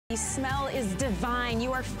The smell is divine.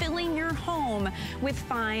 You are filling your home with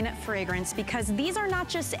fine fragrance because these are not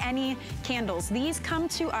just any candles. These come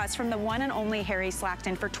to us from the one and only Harry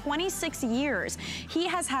Slatkin. For 26 years, he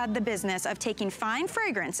has had the business of taking fine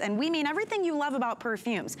fragrance, and we mean everything you love about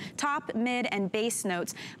perfumes, top, mid, and base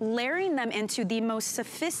notes, layering them into the most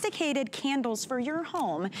sophisticated candles for your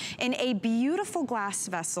home in a beautiful glass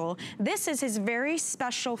vessel. This is his very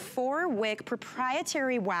special 4-wick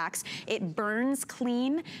proprietary wax. It burns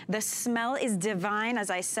clean. The smell is divine. As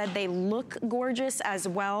I said, they look gorgeous as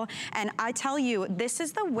well. And I tell you, this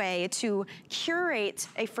is the way to curate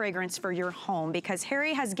a fragrance for your home because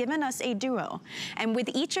Harry has given us a duo. And with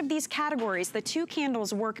each of these categories, the two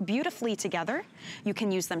candles work beautifully together. You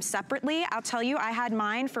can use them separately. I'll tell you, I had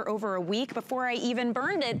mine for over a week before I even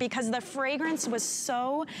burned it because the fragrance was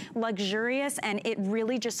so luxurious and it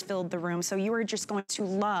really just filled the room. So you are just going to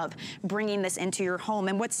love bringing this into your home.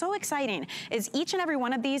 And what's so exciting is each and every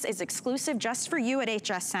one of these is exclusive just for you at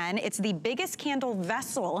HSN. It's the biggest candle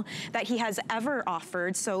vessel that he has ever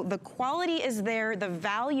offered. So the quality is there, the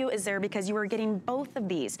value is there because you are getting both of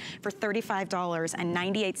these for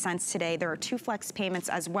 $35.98 today. There are 2 flex payments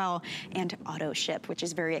as well and auto ship, which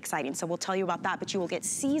is very exciting. So we'll tell you about that, but you will get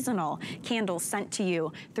seasonal candles sent to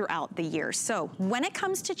you throughout the year. So when it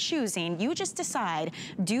comes to choosing, you just decide,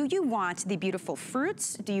 do you want the beautiful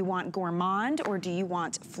fruits? Do you want gourmand or do you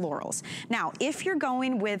want florals? Now, if you're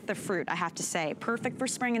going with the fruit, I have to say, perfect for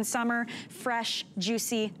spring and summer, fresh,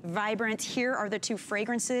 juicy, vibrant. Here are the 2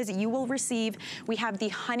 fragrances you will receive. We have the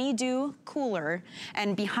Honeydew Cooler,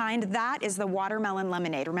 and behind that is the Watermelon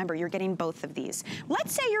Lemonade. Remember, you're getting both of these.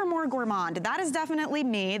 Let's say you're more gourmand. That is definitely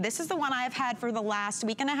me. This is the one I have had for the last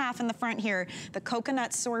week and a half in the front here, the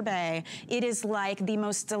Coconut Sorbet. It is like the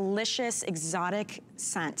most delicious, exotic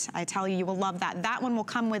scent. I tell you, you will love that. That one will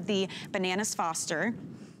come with the Bananas Foster.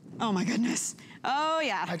 Oh my goodness. Oh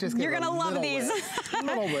yeah, you're gonna love these.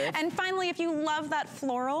 And finally, if you love that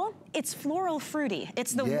floral, it's floral fruity.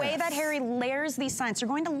 It's the way that Harry layers these scents. You're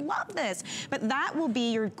going to love this. But that will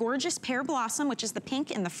be your gorgeous pear blossom, which is the pink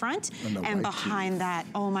in the front. And behind that,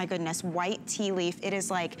 oh my goodness, white tea leaf. It is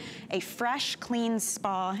like a fresh, clean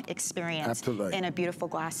spa experience in a beautiful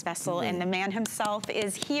glass vessel. And the man himself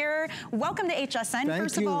is here. Welcome to HSN,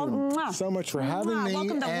 first of all. Thank you so much for having me.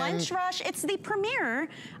 Welcome to Lunch Rush. It's the premiere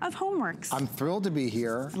of HomeWorx. I'm thrilled to be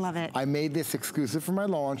here. Love it. I made this exclusive for my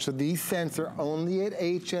launch, so these scents are only at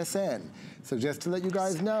HSN. So just to let you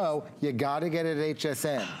guys know, you gotta get it at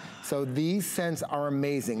HSN. So these scents are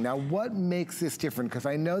amazing. Now, what makes this different? Because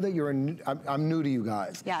I know that I'm new to you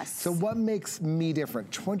guys. Yes. So what makes me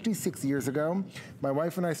different? 26 years ago, my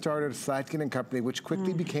wife and I started Slatkin Company, which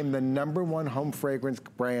quickly became the #1 home fragrance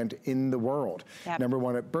brand in the world.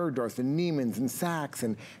 #1 at Bergdorf's and Neiman's and Saks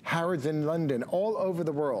and Harrods in London, all over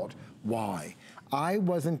the world. Why? I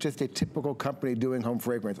wasn't just a typical company doing home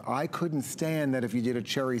fragrance. I couldn't stand that if you did a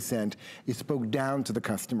cherry scent, you spoke down to the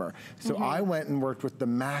customer. So I went and worked with the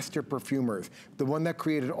master perfumers, the one that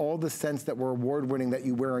created all the scents that were award-winning that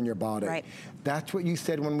you wear on your body. That's what you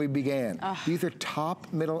said when we began. These are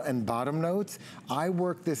top, middle, and bottom notes. I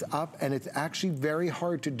worked this up, and it's actually very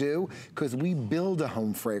hard to do because we build a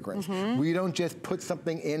home fragrance. We don't just put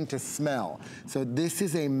something in to smell. So this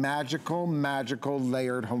is a magical, magical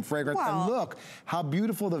layered home fragrance. And look how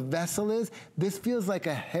beautiful the vessel is. This feels like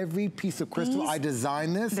a heavy piece of crystal. I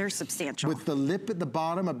designed this. They're substantial. With the lip at the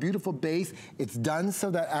bottom, a beautiful base. It's done so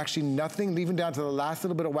that actually nothing, even down to the last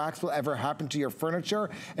little bit of wax, will ever happen to your furniture.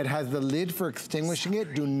 It has the lid for extinguishing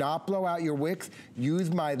it. Do not blow out your wicks. Use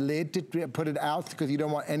my lid to put it out because you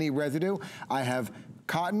don't want any residue. I have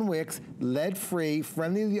cotton wicks, lead-free,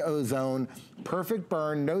 friendly to the ozone, perfect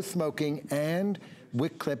burn, no smoking, and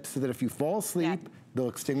wick clips so that if you fall asleep, they'll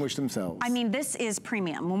extinguish themselves. I mean, this is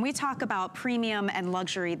premium. When we talk about premium and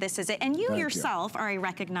luxury, this is it. And you yourself are a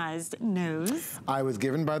recognized nose. I was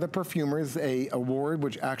given by the perfumers a award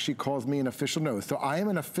which actually calls me an official nose. So I am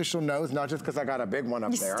an official nose, not just because I got a big one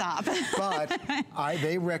up there. Stop. But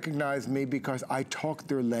they recognize me because I talk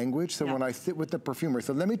their language. So when I sit with the perfumer.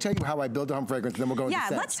 So let me tell you how I build a home fragrance, and then we'll go into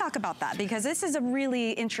scent. Let's talk about that because this is a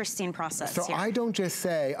really interesting process. So I don't just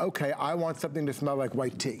say, okay, I want something to smell like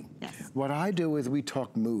white tea. What I do is we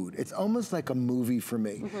talk mood. It's almost like a movie for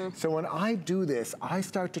me. So when I do this, I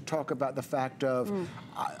start to talk about the fact of,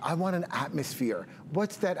 I want an atmosphere.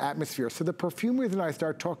 What's that atmosphere? So the perfumers and I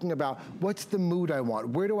start talking about what's the mood I want?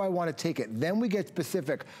 Where do I want to take it? Then we get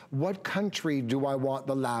specific. What country do I want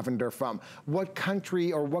the lavender from? What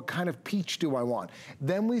country or what kind of peach do I want?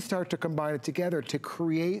 Then we start to combine it together to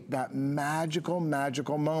create that magical,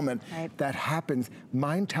 magical moment that happens.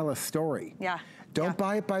 Mine tell a story. Don't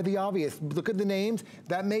buy it by the obvious. Look at the names.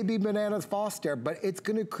 That may be Bananas Foster, but it's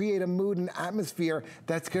gonna create a mood and atmosphere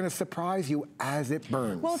that's gonna surprise you as it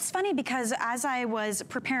burns. Well, it's funny because as I was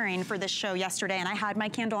preparing for this show yesterday and I had my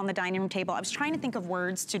candle on the dining room table, I was trying to think of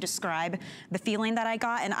words to describe the feeling that I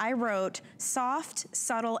got, and I wrote soft,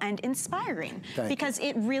 subtle, and inspiring. Because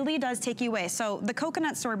it really does take you away. So the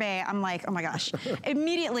coconut sorbet, I'm like, oh my gosh.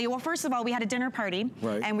 Immediately, well, first of all, we had a dinner party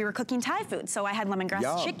and we were cooking Thai food. So I had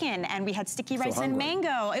lemongrass chicken and we had sticky rice and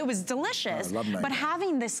mango. It was delicious. I love mango. But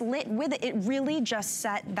having this lit with it, it really just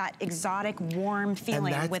set that exotic, warm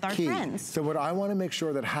feeling with our friends. So what I want to make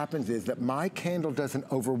sure that happens is that my candle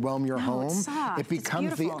doesn't overwhelm your home. It's soft. It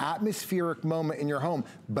becomes the atmospheric moment in your home,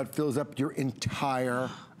 but fills up your entire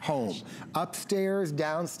home. Upstairs,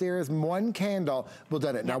 downstairs, one candle will do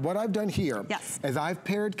it. Now what I've done here is I've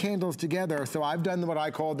paired candles together, so I've done what I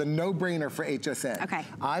call the no-brainer for HSN. Okay.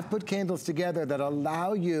 I've put candles together that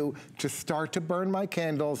allow you to start to burn my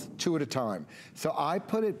candles 2 at a time. So I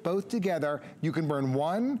put it both together. You can burn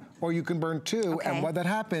 1 or you can burn 2, and what that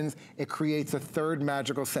happens, it creates a third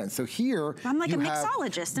magical scent. So here, I'm like a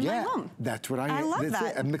mixologist in my home. That's what I love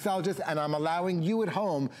that. A mixologist, and I'm allowing you at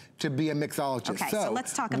home to be a mixologist. Okay, so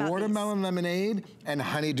let's talk about watermelon lemonade and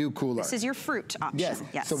honeydew cooler. This is your fruit option.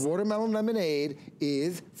 Yes. So watermelon lemonade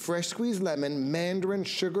is fresh squeezed lemon, mandarin,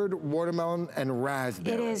 sugared watermelon, and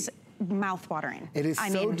raspberry. It is mouth-watering. It is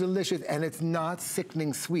so delicious, and it's not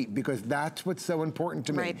sickening sweet, because that's what's so important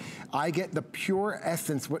to me. Right. I get the pure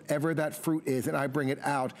essence, whatever that fruit is, and I bring it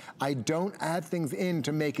out. I don't add things in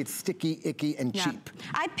to make it sticky, icky, and cheap.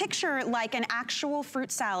 I picture like an actual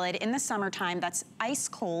fruit salad in the summertime that's ice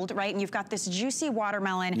cold, right? And you've got this juicy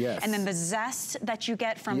watermelon, and then the zest that you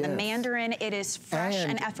get from the mandarin, it is fresh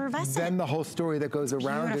and effervescent. Then the whole story that goes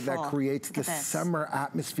around it that creates the summer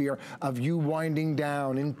atmosphere of you winding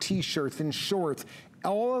down in t-shirts and shorts.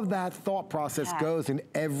 All of that thought process goes in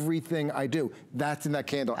everything I do. That's in that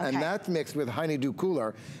candle. And that's mixed with Honeydew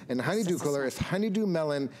Cooler. And Honeydew Cooler is honeydew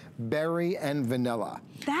melon, berry, and vanilla.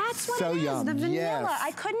 That's what it is, the vanilla.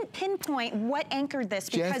 I couldn't pinpoint what anchored this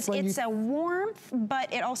because it's a warmth,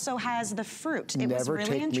 but it also has the fruit. It was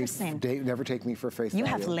really interesting. Never take me for face value. You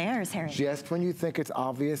have layers, Harry. Just when you think it's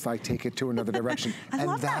obvious, I take it to another direction. I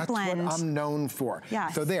love that blend. And that's what I'm known for.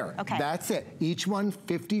 So there, that's it. Each one,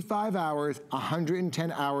 55 hours,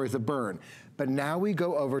 110 hours of burn. But now we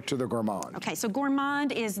go over to the gourmand. Okay, so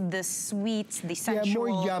gourmand is the sweet, the sensual,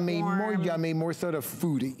 more yummy, more sort of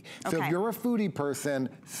foodie. So if you're a foodie person,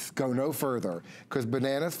 go no further, because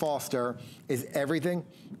Bananas Foster is everything.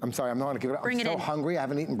 I'm sorry, I'm not gonna give it up. I'm so hungry, I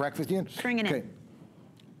haven't eaten breakfast yet. Bring it in.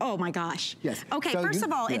 Oh my gosh. Yes. Okay, so first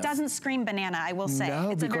of all, it doesn't scream banana, I will say. No,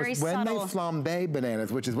 it's a very subtle. When they flambe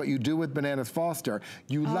bananas, which is what you do with Bananas Foster,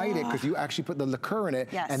 you light it because you actually put the liqueur in it,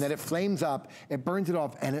 and then it flames up, it burns it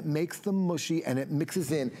off, and it makes them mushy, and it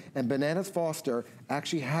mixes in. And Bananas Foster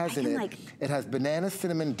actually has in it, it has banana,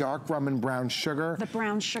 cinnamon, dark rum, and brown sugar. The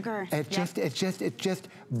brown sugar. It's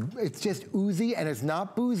just oozy, and it's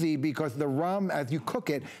not boozy because the rum, as you cook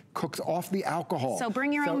it, cooks off the alcohol. So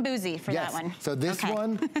bring your own boozy for that one. So this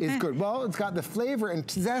one is good. Well, it's got the flavor and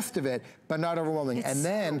zest of it, but not overwhelming. And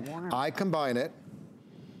then I combine it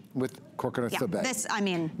with coconut sorbet. This, I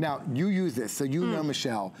mean. Now, you use this, so you know,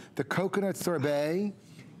 Michelle, the coconut sorbet,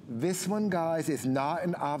 this one, guys, is not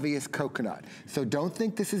an obvious coconut. So don't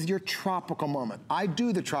think this is your tropical moment. I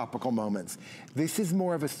do the tropical moments. This is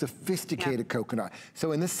more of a sophisticated coconut.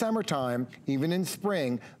 So in the summertime, even in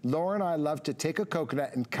spring, Laura and I love to take a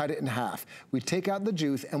coconut and cut it in half. We take out the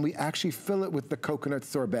juice and we actually fill it with the coconut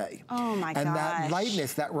sorbet. Oh my gosh. And that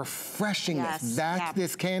lightness, that refreshingness, that's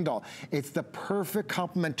this candle. It's the perfect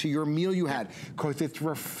complement to your meal you had because it's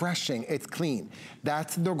refreshing, it's clean.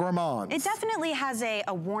 That's the gourmand. It definitely has a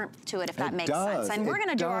warmth to it, if that makes sense. And we're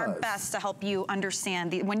gonna do our best to help you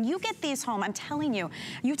understand. When you get these home, I'm telling you,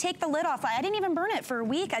 you take the lid off. I didn't even burn it for a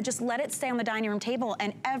week. I just let it stay on the dining room table,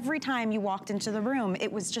 and every time you walked into the room,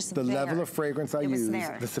 it was just there. The level of fragrance I use,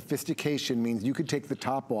 the sophistication means you could take the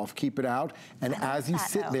top off, keep it out, and as you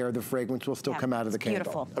sit there, the fragrance will still come out of the candle.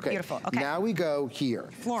 Beautiful, beautiful. Okay. Now we go here.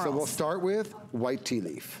 Florals. So we'll start with white tea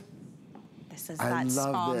leaf. This is that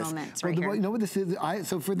spa moment right here. You know what this is?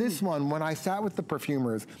 So for this one, when I sat with the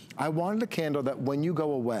perfumers, I wanted a candle that when you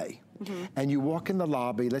go away, and you walk in the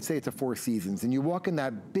lobby, let's say it's a Four Seasons, and you walk in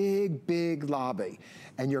that big, big lobby,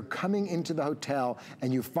 and you're coming into the hotel,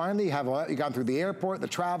 and you finally have, you've gone through the airport, the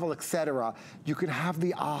travel, etc. You could have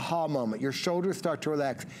the aha moment. Your shoulders start to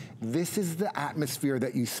relax. This is the atmosphere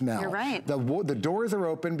that you smell. You're right. The doors are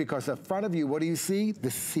open because in front of you, what do you see? The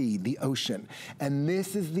sea, the ocean. And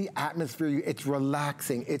this is the atmosphere. It's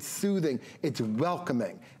relaxing, it's soothing, it's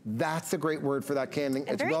welcoming. That's a great word for that candling.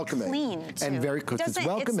 And it's very welcoming. Clean, too. And very close. It's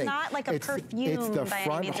welcoming. It's not like a perfume. It's the by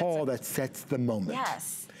front any means. hall that sets the moment.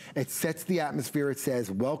 Yes. It sets the atmosphere. It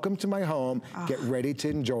says, welcome to my home. Get ready to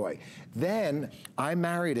enjoy. Then I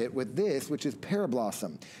married it with this, which is pear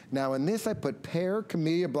blossom. Now in this I put pear,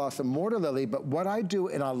 camellia blossom, mortar lily, but what I do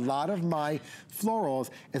in a lot of my florals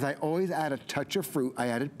is I always add a touch of fruit. I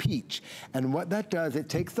added peach. And what that does, it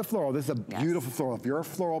takes the floral. This is a beautiful floral. If you're a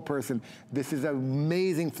floral person, this is an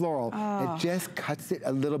amazing floral. It just cuts it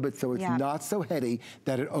a little bit so it's not so heady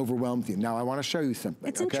that it overwhelms you. Now I want to show you something.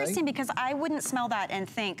 It's interesting because I wouldn't smell that and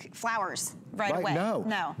think flowers right away.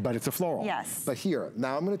 No, but it's a floral. Yes. But here,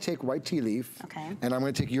 now I'm going to take white tea leaf, and I'm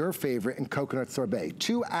going to take your favorite and coconut sorbet.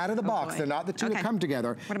 Two out of the box. They're not the two that come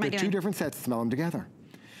together. What am I doing? They're two different sets. Smell them together.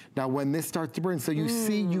 Now when this starts to burn, so you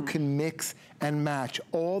see you can mix and match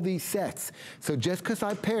all these sets. So just because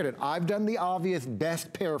I paired it, I've done the obvious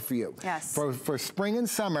best pair for you. Yes. For spring and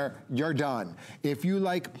summer, you're done. If you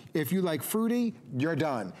like fruity, you're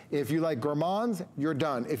done. If you like gourmands, you're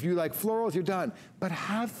done. If you like florals, you're done. But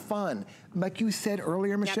have fun. Like you said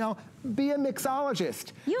earlier, Michelle, be a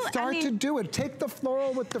mixologist. Start to do it. Take the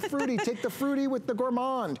floral with the fruity, take the fruity with the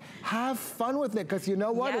gourmand. Have fun with it, because you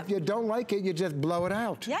know what? If you don't like it, you just blow it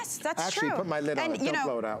out. Yes, that's true. Actually, put my lid on it, don't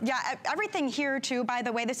blow it out. Yeah, everything here too, by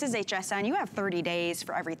the way, this is HSN. You have 30 days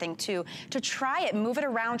for everything too, to try it, move it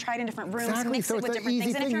around, try it in different rooms, mix it with different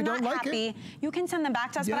things. And if you're not happy, you can send them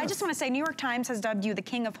back to us. But I just want to say, New York Times has dubbed you the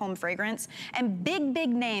king of home fragrance. And big, big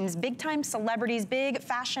names, big time celebrities, big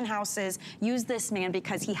fashion houses use this man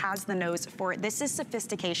because he has the nose for it. This is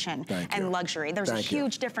sophistication and luxury. There's a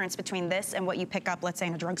huge difference between this and what you pick up, let's say,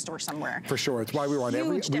 in a drugstore somewhere. For sure. It's why we were on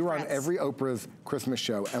every Oprah's Christmas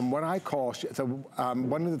show. And what I call,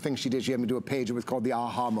 one of the things she did, she had me do a page, it was called the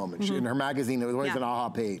aha moment. In her magazine, it was always an aha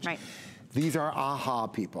page. These are aha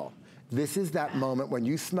people. This is that moment when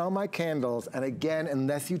you smell my candles, and again,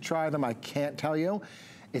 unless you try them, I can't tell you.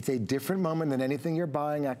 It's a different moment than anything you're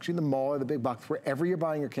buying, actually in the mall or the big box, wherever you're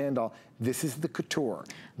buying your candle. This is the couture.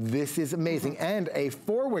 This is amazing. And a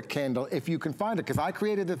 4-wick candle, if you can find it, because I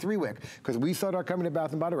created the 3-wick, because we sold our company to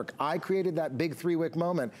Bath & Body Works. I created that big 3-wick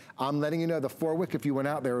moment. I'm letting you know the 4-wick, if you went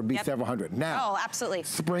out there, would be several hundred. Now, absolutely.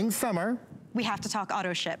 Spring, summer. We have to talk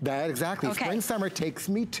AutoShip. That, exactly. Spring, summer takes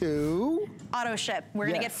me to... AutoShip. We're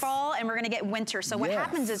gonna get fall and we're gonna get winter. So what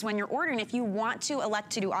happens is when you're ordering, if you want to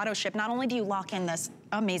elect to do AutoShip, not only do you lock in this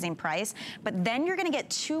amazing price, but then you're gonna get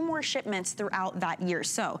 2 more shipments throughout that year.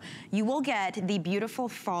 So you will get the beautiful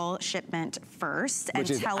fall shipment first.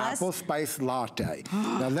 Which is apple spice latte.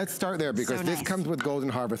 Now let's start there, because this comes with Golden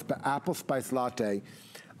Harvest, but apple spice latte,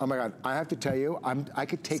 oh my God, I have to tell you, I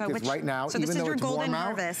could take this right now, even though it's warm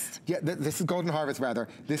out. Yeah, this is Golden Harvest, rather.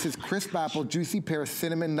 This is crisp apple, juicy pear,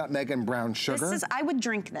 cinnamon, nutmeg, and brown sugar. I would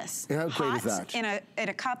drink this. How great is that? In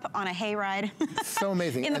a cup on a hayride. So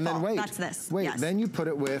amazing. In the fall, then wait, that's this. Wait, then you put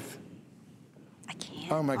it with, I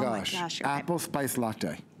can't. Oh my gosh, apple spice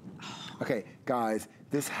latte. Okay, guys,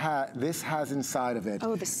 this has inside of it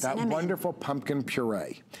that wonderful pumpkin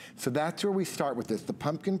puree. So that's where we start with this. The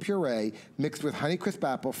pumpkin puree mixed with Honeycrisp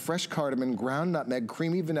apple, fresh cardamom, ground nutmeg,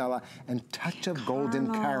 creamy vanilla, and touch of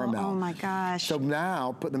golden caramel. Oh my gosh. So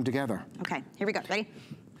now put them together. Okay, here we go. Ready?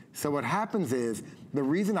 So what happens is, the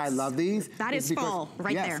reason I love these is because, fall,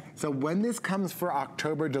 right there. So when this comes for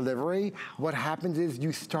October delivery, what happens is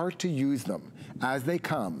you start to use them as they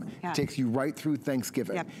come. It takes you right through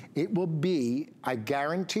Thanksgiving. It will be, I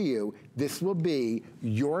guarantee you, this will be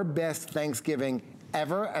your best Thanksgiving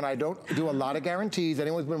ever, and I don't do a lot of guarantees.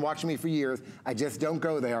 Anyone's been watching me for years, I just don't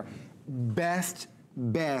go there. Best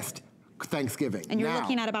Thanksgiving. And you're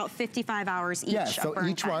looking at about 55 hours each. Yes, so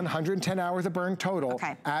each one, 110 hours of burn total.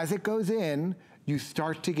 As it goes in, you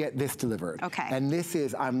start to get this delivered. And this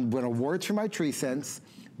is, I'm gonna words for my tree scents.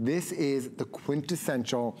 This is the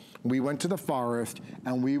quintessential. We went to the forest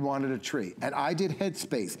and we wanted a tree. And I did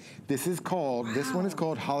Headspace. This one is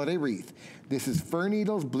called Holiday Wreath. This is fir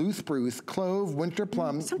needles, blue spruce, clove, winter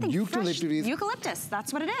plum, eucalyptus,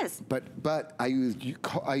 that's what it is. But I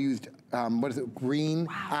used what is it, green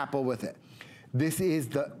apple with it. This is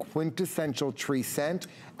the quintessential tree scent.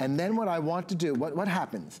 And then what I want to do, what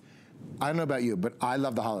happens? I don't know about you, but I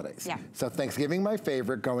love the holidays. So Thanksgiving, my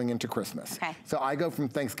favorite, going into Christmas. So I go from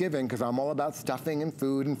Thanksgiving, because I'm all about stuffing and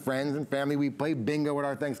food and friends and family. We play bingo at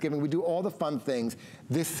our Thanksgiving. We do all the fun things.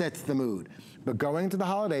 This sets the mood. But going into the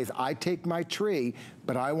holidays, I take my tree,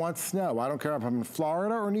 but I want snow. I don't care if I'm in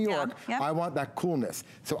Florida or New York. I want that coolness.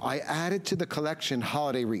 So I added to the collection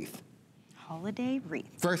Holiday Wreath. Holiday Wreath.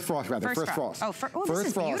 First Frost, rather. First Frost. This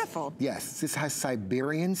is beautiful. Yes, this has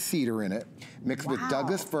Siberian cedar in it, mixed with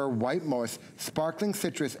Douglas fir, white moss, sparkling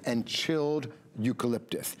citrus, and chilled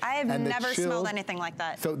eucalyptus. I have never smelled anything like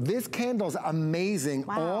that. So this candle's amazing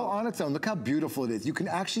all on its own. Look how beautiful it is. You can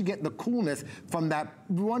actually get the coolness from that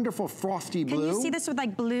wonderful frosty blue. Can you see this with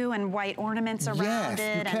like blue and white ornaments around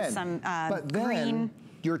it and some but green? Then,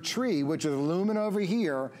 your tree, which is lumen over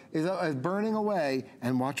here, is burning away,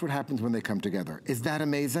 and watch what happens when they come together. Is that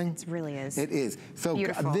amazing? It really is. It is. So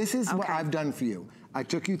this is what I've done for you. I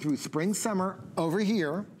took you through spring, summer, over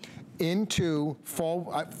here, into fall,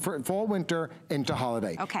 winter, into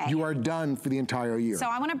holiday. Okay. You are done for the entire year. So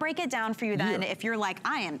I want to break it down for you then. If you're like,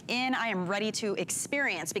 I am ready to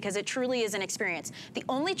experience, because it truly is an experience. The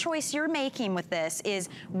only choice you're making with this is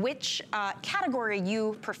which category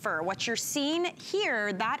you prefer. What you're seeing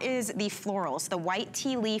here, that is the florals, the white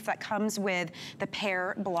tea leaf that comes with the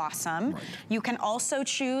pear blossom. Right. You can also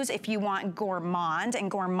choose if you want gourmand, and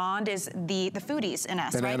gourmand is the foodies in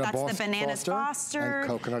us, right? That's the bananas foster and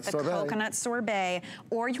coconut sorbet. Coconut sorbet,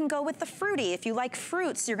 or you can go with the fruity. If you like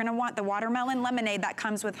fruits, you're gonna want the watermelon lemonade that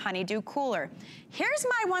comes with Honeydew Cooler. Here's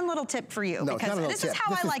my one little tip for you, because this is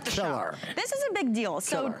how I like to shower. This is a big deal.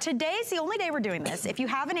 So today's the only day we're doing this. If you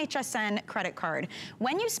have an HSN credit card,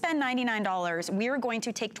 when you spend $99, we are going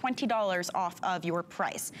to take $20 off of your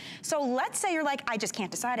price. So let's say you're like, I just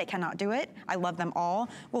can't decide, I cannot do it. I love them all.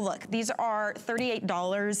 Well, look, these are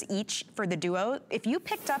 $38 each for the duo. If you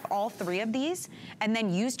picked up all 3 of these and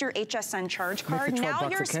then used your HSN charge card, now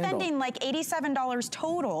you're spending like $87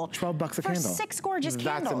 total. 12 bucks a candle. For 6 gorgeous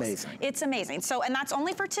candles. That's amazing. It's amazing. So, and that's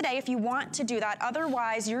only for today if you want to do that.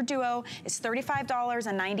 Otherwise, your duo is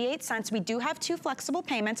 $35.98. We do have 2 flexible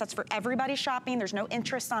payments. That's for everybody shopping. There's no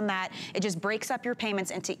interest on that. It just breaks up your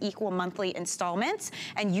payments into equal monthly installments,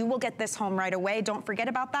 and you will get this home right away. Don't forget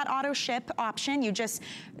about that auto ship option. You just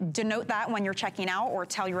denote that when you're checking out, or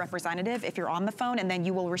tell your representative if you're on the phone, and then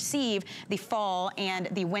you will receive the fall and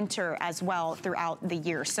the winter as well throughout the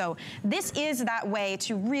year. So this is that way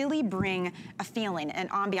to really bring a feeling, an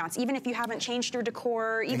ambiance, even if you haven't changed your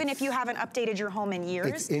decor, even if you haven't updated your home in years.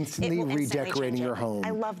 It's instantly redecorating your home.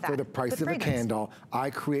 I love that. For the price of a candle, I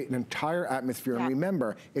create an entire atmosphere. And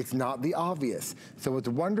remember, it's not the obvious. So what's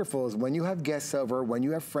wonderful is when you have guests over, when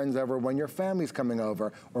you have friends over, when your family's coming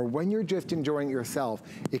over, or when you're just enjoying it yourself,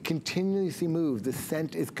 it continuously moves. The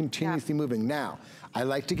scent is continuously moving. Now, I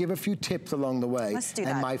like to give a few tips along the way. Let's do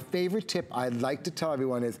that. And my favorite tip I'd like to tell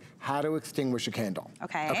everyone is how to extinguish a candle.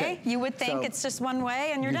 Okay. You would think it's just one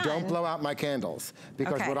way and you're done. You don't blow out my candles.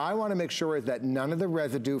 Because what I want to make sure is that none of the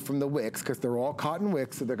residue from the wicks, because they're all cotton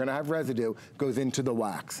wicks, so they're going to have residue, goes into the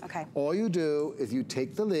wax. All you do is you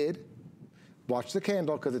take the lid, watch the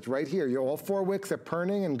candle, because it's right here. All 4 wicks are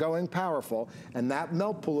burning and going powerful, and that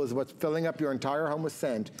melt pool is what's filling up your entire home with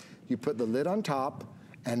scent. You put the lid on top,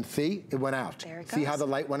 and see, it went out. There it goes. See how the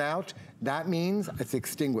light went out? That means it's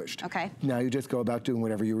extinguished. Now you just go about doing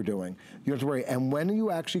whatever you were doing. You don't have to worry. And when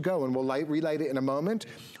you actually go, and we'll relight it in a moment,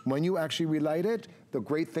 when you actually relight it, the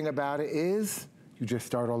great thing about it is, you just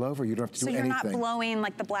start all over. You don't have to do anything. So you're not blowing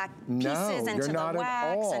like the black pieces into the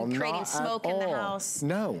wax and creating smoke in the house.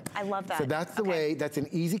 No. I love that. So that's the way, that's an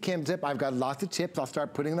easy candle tip. I've got lots of tips. I'll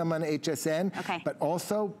start putting them on HSN. But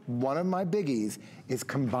also, one of my biggies is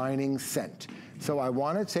combining scent. So I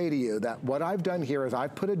want to say to you that what I've done here is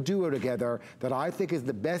I've put a duo together that I think is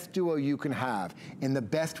the best duo you can have in the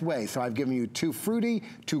best way. So I've given you 2 fruity,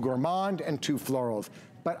 2 gourmand, and 2 florals.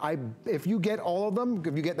 But if you get all of them,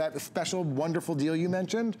 if you get that special, wonderful deal you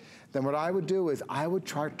mentioned, then what I would do is I would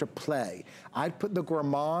try to play. I'd put the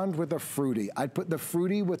gourmand with the fruity. I'd put the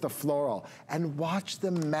fruity with the floral, and watch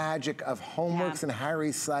the magic of HomeWorx and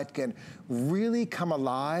Harry Slatkin really come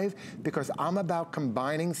alive, because I'm about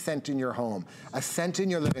combining scent in your home. A scent in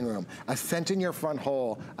your living room, a scent in your front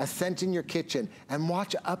hall, a scent in your kitchen, and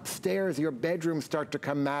watch upstairs your bedroom start to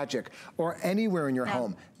come magic, or anywhere in your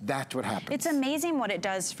home. That's what happens. It's amazing what it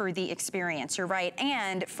does for the experience, you're right.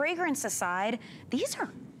 And fragrance aside, these are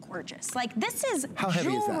gorgeous. Like, this is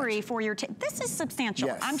jewelry for your, this is substantial.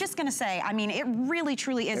 Yes. I'm just gonna say, I mean, it really,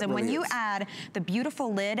 truly is. And when you add the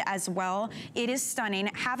beautiful lid as well, it is stunning.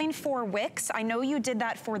 Having 4 wicks, I know you did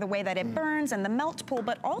that for the way that it burns and the melt pool,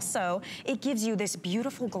 but also it gives you this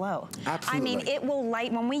beautiful glow. Absolutely. I mean, it will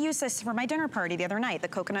light, when we used this for my dinner party the other night, the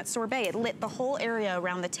coconut sorbet, it lit the whole area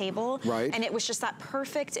around the table. And it was just that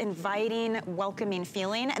perfect, inviting, welcoming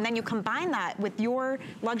feeling. And then you combine that with your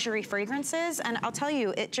luxury fragrances, and I'll tell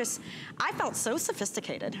you, it I felt so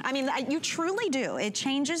sophisticated. I mean, you truly do. It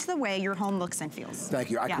changes the way your home looks and feels. Thank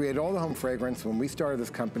you. I created all the home fragrance. When we started this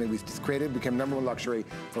company, we became #1 luxury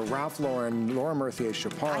for Ralph Lauren, Laura Mercier,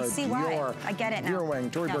 Chopard, Dior, I get it now. Vera Wang,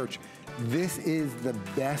 Tory Burch. This is the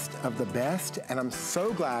best of the best, and I'm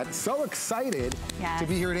so glad, so excited to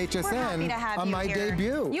be here at HSN. We're happy to have on you my here.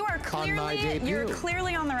 debut. You are clearly, you're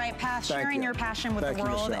clearly on the right path, sharing your passion with the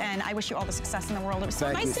world, and I wish you all the success in the world. It was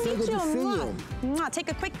so nice to meet you.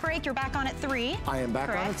 Take a quick break. You're back on at 3. I am back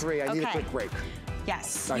on at 3. I need a quick break.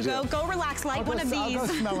 Yes, you go relax, light one of these. I'll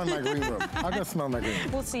go smell in my green room. I'll go smell in my green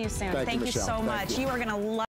room. We'll see you soon. Thank you so much. You are going to love